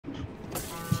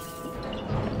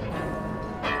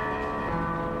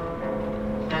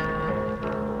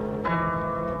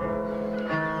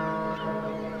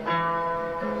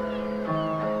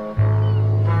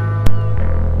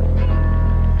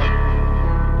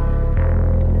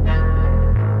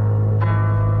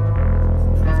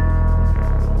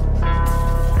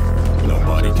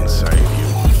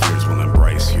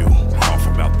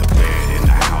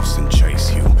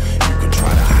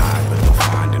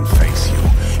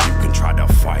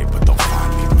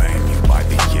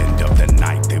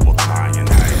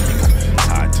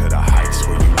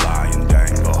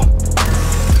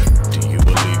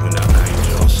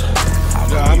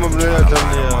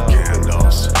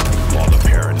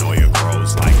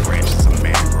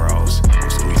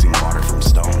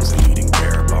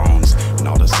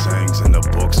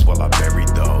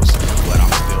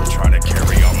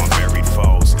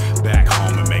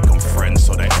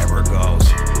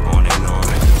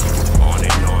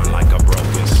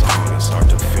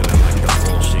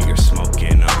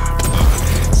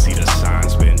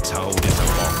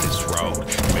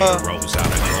rose out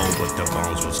of gold, but the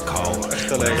bones was cold.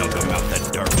 When I dug them out the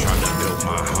dirt, trying to build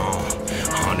my home.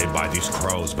 Haunted by these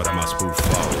crows, but I must move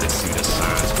forward. To see the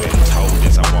signs being told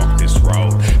as I walk this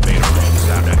road. Made a rose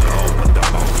out of gold, but the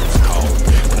bones was cold.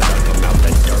 When I dug them out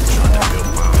the dirt, trying to build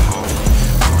my home.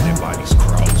 Haunted by these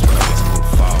crows.